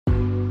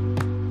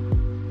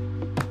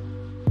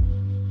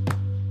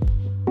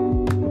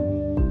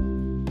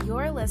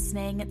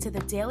listening to the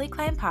Daily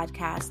Climb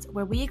podcast,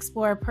 where we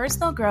explore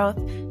personal growth,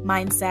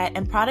 mindset,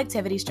 and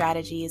productivity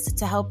strategies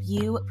to help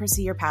you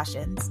pursue your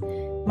passions.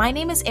 My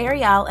name is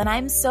Ariel, and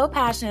I'm so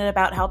passionate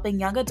about helping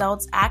young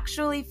adults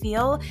actually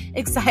feel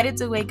excited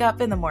to wake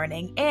up in the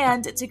morning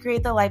and to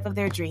create the life of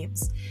their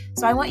dreams.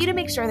 So I want you to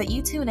make sure that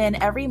you tune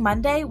in every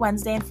Monday,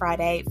 Wednesday, and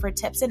Friday for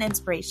tips and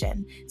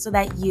inspiration so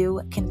that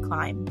you can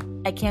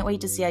climb. I can't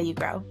wait to see how you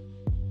grow.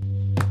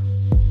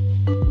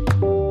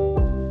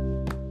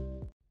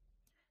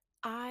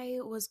 I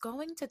was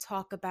going to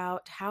talk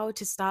about how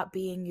to stop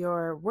being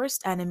your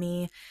worst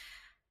enemy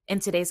in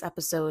today's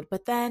episode,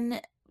 but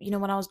then,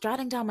 when I was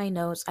jotting down my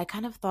notes, I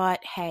kind of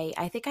thought, hey,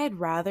 I think I'd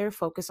rather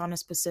focus on a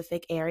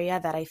specific area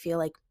that I feel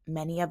like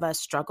many of us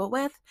struggle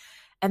with,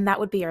 and that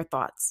would be our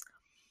thoughts.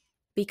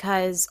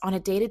 Because on a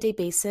day-to-day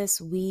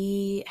basis,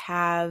 we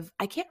have,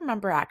 I can't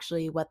remember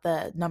actually what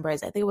the number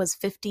is. I think it was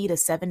 50 to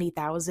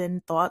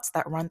 70,000 thoughts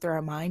that run through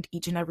our mind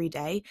each and every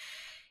day.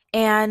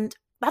 And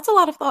that's a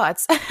lot of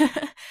thoughts.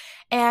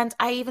 And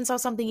I even saw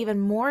something even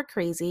more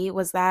crazy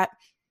was that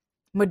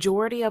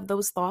majority of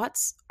those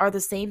thoughts are the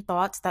same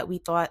thoughts that we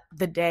thought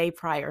the day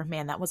prior.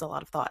 Man, that was a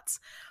lot of thoughts.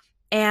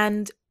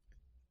 And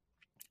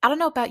I don't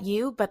know about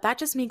you, but that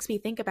just makes me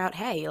think about,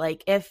 hey,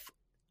 like if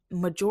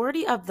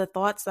majority of the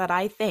thoughts that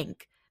I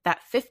think,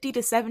 that 50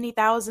 to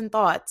 70,000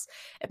 thoughts,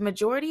 if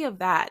majority of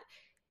that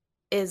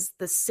is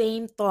the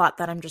same thought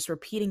that I'm just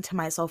repeating to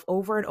myself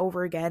over and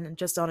over again and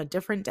just on a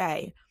different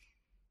day,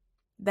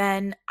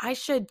 then I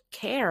should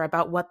care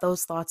about what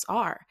those thoughts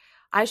are.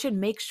 I should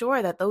make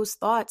sure that those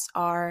thoughts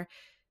are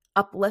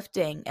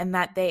uplifting and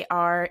that they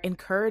are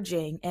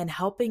encouraging and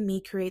helping me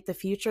create the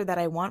future that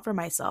I want for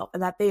myself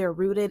and that they are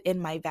rooted in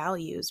my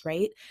values,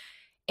 right?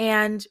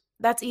 And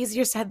that's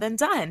easier said than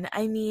done.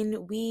 I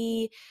mean,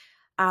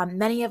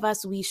 many of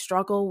us, we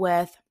struggle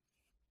with,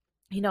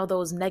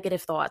 those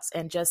negative thoughts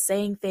and just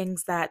saying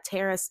things that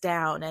tear us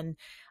down and,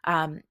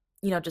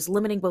 just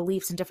limiting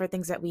beliefs and different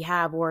things that we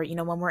have, or,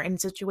 when we're in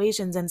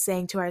situations and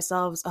saying to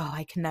ourselves, oh,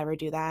 I can never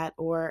do that,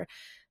 or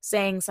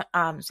saying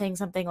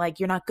something like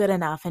you're not good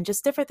enough and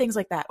just different things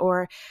like that,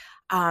 or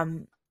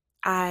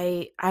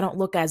I don't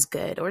look as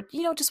good, or,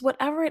 just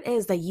whatever it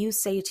is that you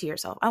say to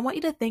yourself. I want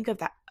you to think of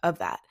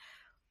that.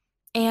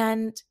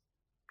 And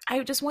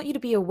I just want you to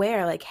be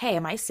aware, like, hey,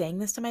 am I saying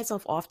this to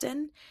myself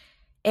often?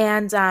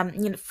 And,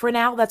 for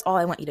now, that's all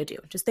I want you to do.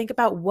 Just think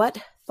about what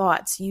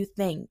thoughts you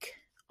think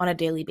on a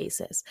daily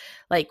basis.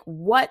 Like,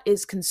 what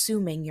is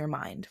consuming your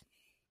mind,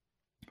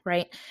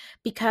 right?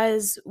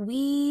 Because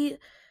we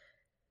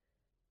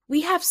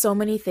have so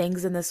many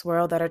things in this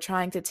world that are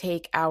trying to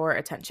take our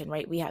attention,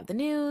 right? We have the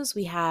news,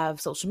 we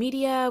have social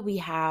media, we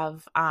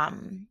have,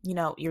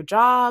 your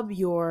job,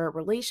 your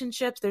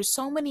relationships. There's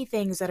so many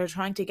things that are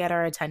trying to get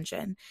our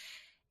attention.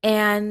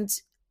 And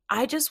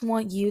I just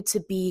want you to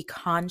be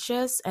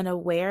conscious and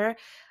aware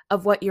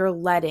of what you're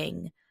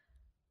letting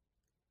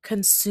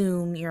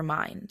consume your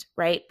mind,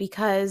 right?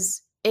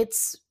 Because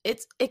it's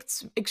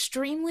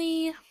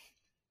extremely,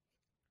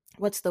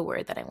 what's the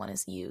word that I want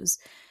to use?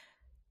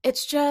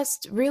 It's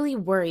just really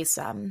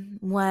worrisome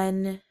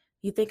when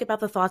you think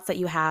about the thoughts that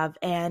you have,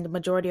 and the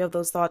majority of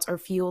those thoughts are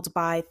fueled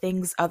by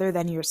things other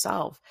than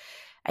yourself.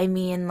 I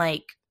mean,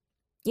 like,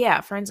 yeah,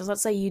 for instance,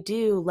 let's say you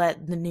do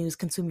let the news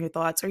consume your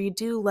thoughts, or you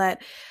do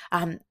let,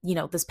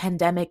 this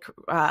pandemic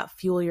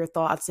fuel your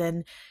thoughts,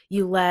 and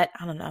you let,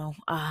 I don't know,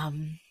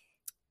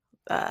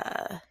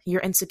 your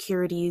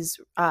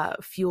insecurities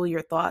fuel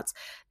your thoughts.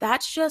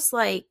 That's just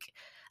like,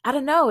 I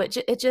don't know,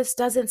 it just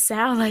doesn't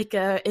sound like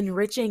a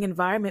enriching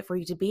environment for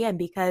you to be in,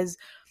 because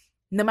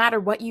no matter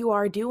what you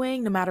are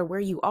doing, no matter where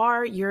you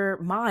are, your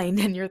mind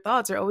and your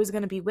thoughts are always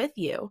going to be with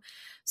you.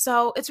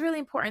 So it's really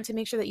important to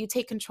make sure that you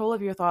take control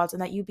of your thoughts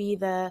and that you be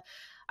the,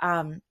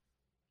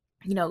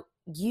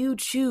 you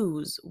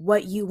choose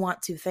what you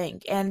want to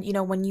think. And,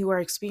 when you are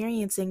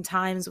experiencing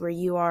times where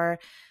you are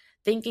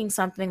thinking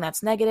something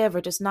that's negative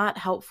or just not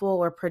helpful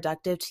or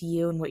productive to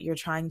you and what you're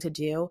trying to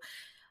do,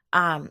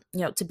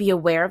 to be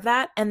aware of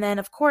that. And then,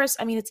 of course,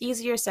 I mean, it's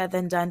easier said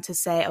than done to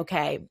say,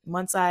 okay,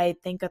 once I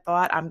think a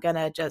thought, I'm going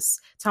to just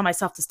tell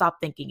myself to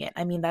stop thinking it.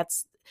 I mean,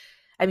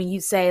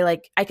 you say,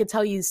 like, I could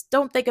tell you,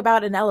 don't think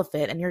about an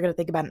elephant, and you're going to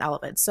think about an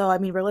elephant. So, I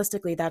mean,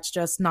 realistically, that's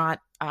just not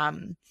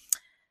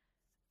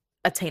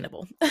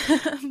attainable.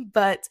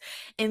 But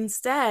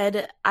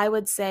instead, I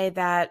would say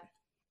that,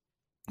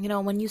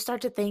 when you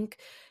start to think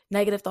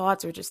negative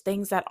thoughts or just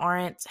things that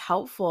aren't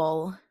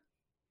helpful,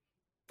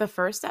 the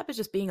first step is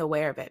just being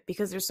aware of it,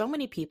 because there's so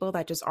many people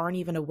that just aren't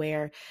even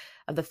aware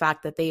of the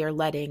fact that they are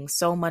letting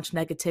so much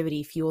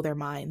negativity fuel their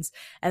minds.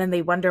 And then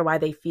they wonder why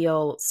they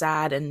feel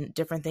sad and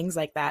different things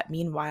like that.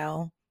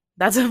 Meanwhile,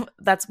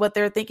 that's what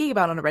they're thinking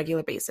about on a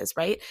regular basis,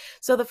 right?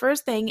 So the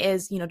first thing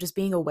is, just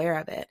being aware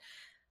of it.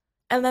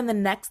 And then the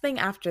next thing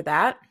after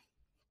that,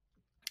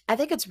 I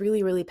think it's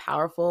really, really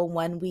powerful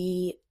when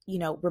we,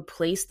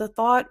 replace the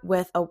thought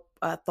with a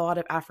thought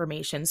of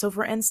affirmation. So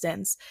for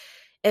instance,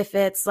 if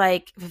it's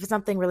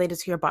something related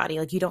to your body,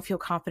 like you don't feel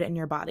confident in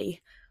your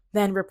body,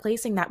 then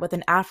replacing that with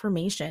an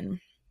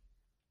affirmation.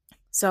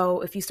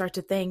 So if you start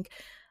to think,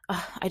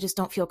 I just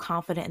don't feel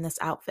confident in this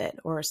outfit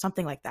or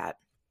something like that.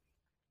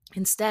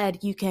 Instead,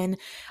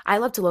 I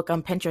love to look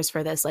on Pinterest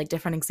for this, like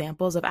different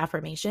examples of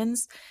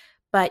affirmations,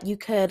 but you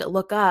could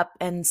look up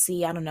and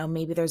see, I don't know,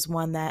 maybe there's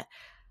one that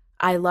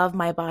I love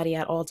my body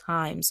at all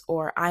times,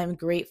 or I'm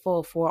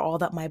grateful for all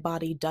that my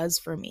body does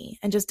for me,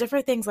 and just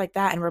different things like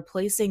that, and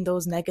replacing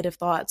those negative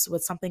thoughts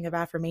with something of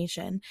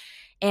affirmation.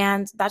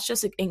 And that's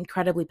just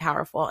incredibly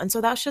powerful. And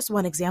so that's just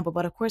one example,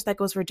 but of course that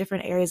goes for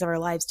different areas of our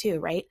lives too,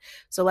 right?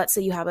 So let's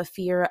say you have a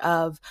fear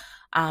of,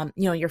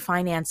 your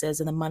finances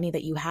and the money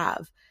that you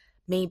have.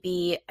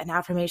 Maybe an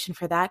affirmation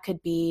for that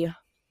could be,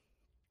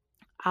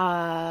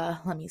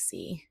 let me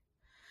see.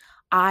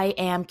 I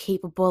am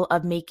capable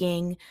of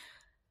making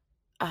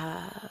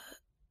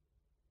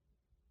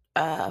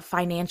uh,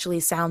 financially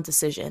sound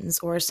decisions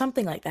or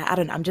something like that. I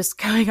don't know. I'm just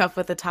coming up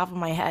with the top of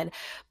my head,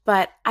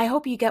 but I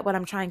hope you get what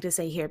I'm trying to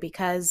say here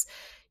because,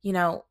 you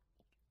know,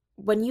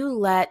 when you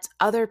let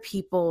other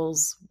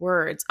people's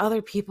words,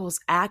 other people's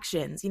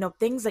actions,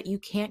 things that you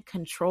can't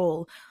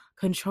control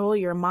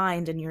your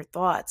mind and your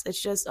thoughts.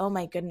 It's just, oh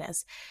my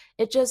goodness.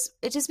 It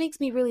just makes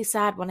me really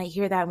sad when I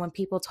hear that, when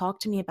people talk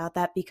to me about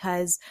that,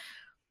 because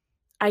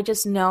I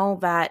just know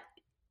that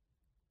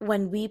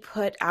when we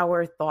put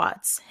our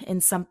thoughts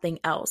in something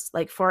else,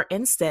 like for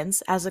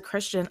instance, as a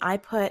Christian, I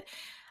put,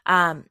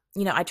 I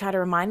try to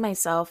remind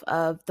myself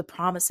of the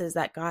promises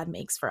that God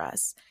makes for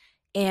us.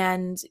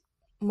 And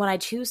when I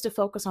choose to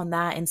focus on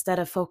that instead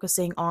of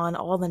focusing on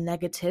all the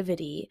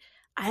negativity,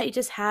 I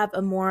just have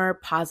a more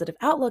positive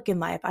outlook in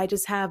life. I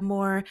just have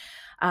more,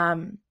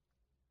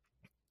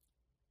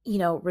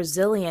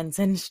 resilience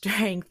and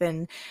strength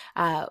and,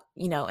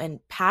 and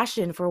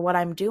passion for what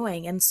I'm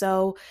doing. And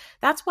so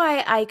that's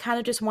why I kind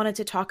of just wanted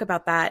to talk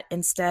about that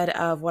instead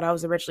of what I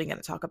was originally going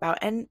to talk about.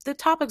 And the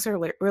topics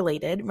are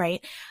related,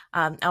 right?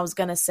 I was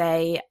going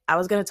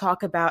to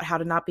talk about how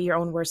to not be your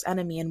own worst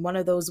enemy. And one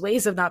of those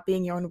ways of not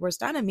being your own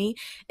worst enemy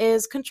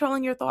is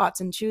controlling your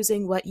thoughts and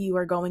choosing what you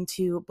are going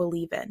to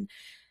believe in.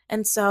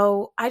 And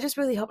so I just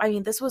really hope,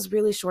 this was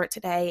really short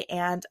today,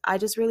 and I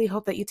just really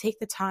hope that you take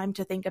the time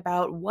to think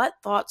about, what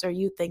thoughts are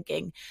you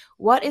thinking?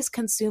 What is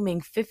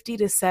consuming 50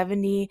 to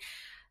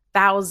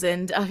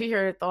 70,000 of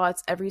your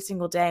thoughts every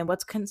single day? And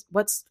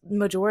what's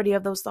majority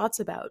of those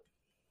thoughts about?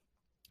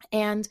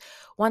 And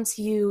once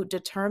you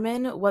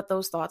determine what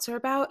those thoughts are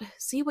about,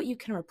 see what you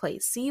can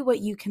replace. See what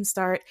you can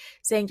start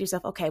saying to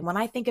yourself, okay, when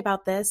I think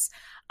about this,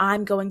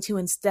 I'm going to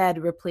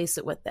instead replace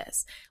it with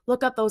this.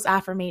 Look up those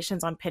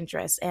affirmations on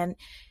Pinterest and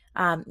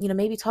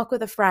maybe talk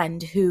with a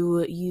friend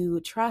who you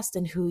trust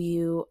and who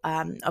you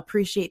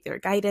appreciate their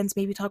guidance.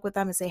 Maybe talk with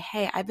them and say,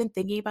 hey, I've been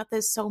thinking about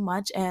this so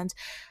much and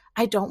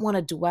I don't want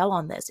to dwell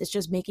on this. It's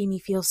just making me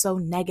feel so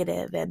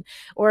negative.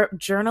 Or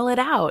journal it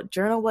out.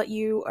 Journal what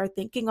you are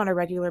thinking on a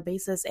regular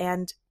basis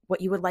and what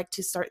you would like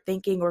to start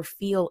thinking or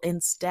feel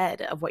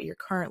instead of what you're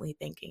currently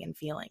thinking and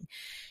feeling.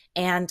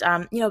 And,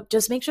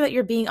 just make sure that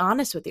you're being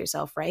honest with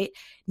yourself, right?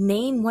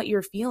 Name what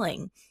you're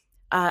feeling.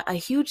 A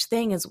huge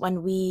thing is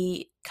when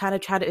we kind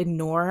of try to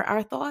ignore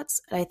our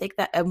thoughts. And I think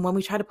that when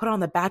we try to put it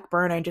on the back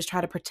burner and just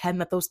try to pretend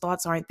that those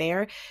thoughts aren't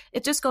there,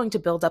 it's just going to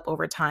build up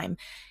over time.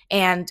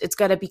 And it's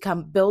going to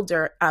become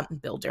bigger, and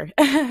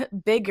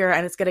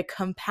it's going to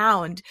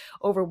compound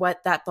over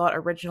what that thought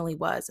originally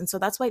was. And so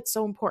that's why it's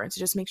so important to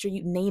just make sure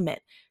you name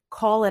it,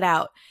 call it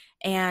out,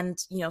 and,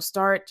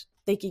 start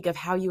thinking of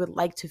how you would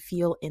like to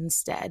feel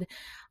instead.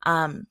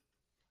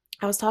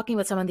 I was talking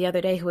with someone the other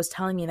day who was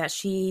telling me that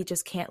she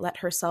just can't let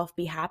herself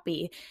be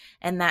happy,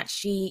 and that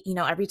she,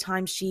 every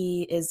time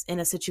she is in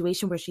a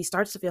situation where she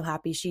starts to feel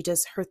happy,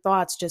 her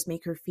thoughts just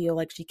make her feel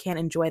like she can't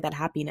enjoy that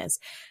happiness,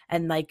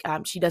 and like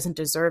she doesn't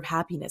deserve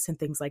happiness and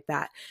things like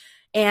that.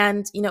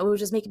 And, it was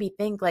just making me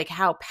think like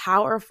how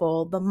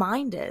powerful the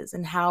mind is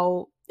and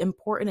how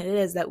important it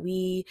is that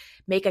we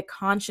make a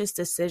conscious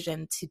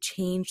decision to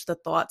change the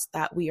thoughts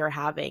that we are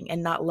having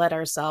and not let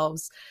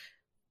ourselves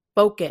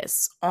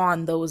focus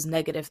on those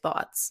negative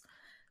thoughts.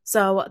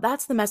 So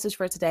that's the message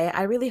for today.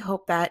 I really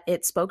hope that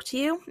it spoke to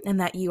you and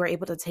that you are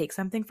able to take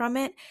something from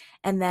it.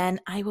 And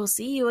then I will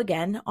see you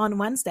again on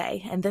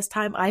Wednesday. And this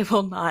time I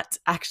will not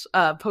actually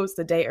post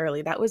a day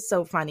early. That was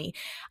so funny.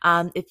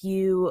 If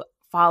you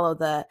follow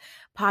the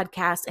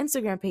podcast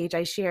Instagram page,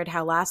 I shared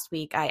how last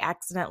week I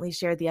accidentally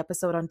shared the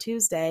episode on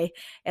Tuesday,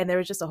 and there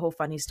was just a whole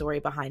funny story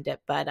behind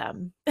it. But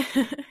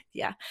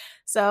yeah.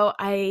 So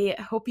I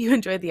hope you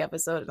enjoyed the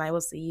episode, and I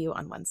will see you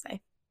on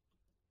Wednesday.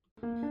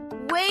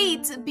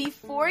 Wait,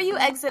 before you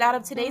exit out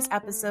of today's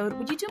episode,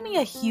 would you do me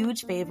a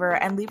huge favor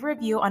and leave a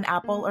review on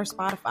Apple or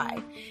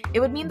Spotify? It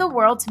would mean the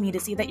world to me to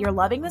see that you're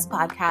loving this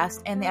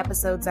podcast and the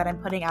episodes that I'm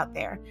putting out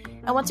there.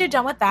 And once you're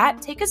done with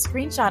that, take a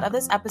screenshot of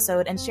this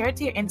episode and share it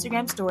to your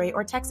Instagram story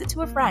or text it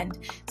to a friend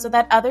so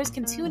that others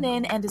can tune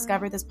in and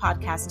discover this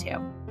podcast too.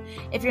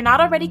 If you're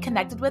not already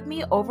connected with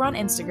me over on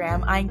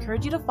Instagram, I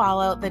encourage you to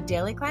follow the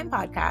Daily Climb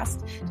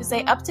Podcast to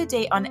stay up to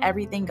date on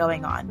everything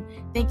going on.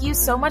 Thank you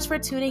so much for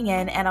tuning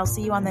in, and I'll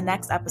see you on the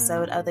next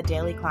episode of the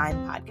Daily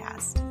Climb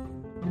Podcast.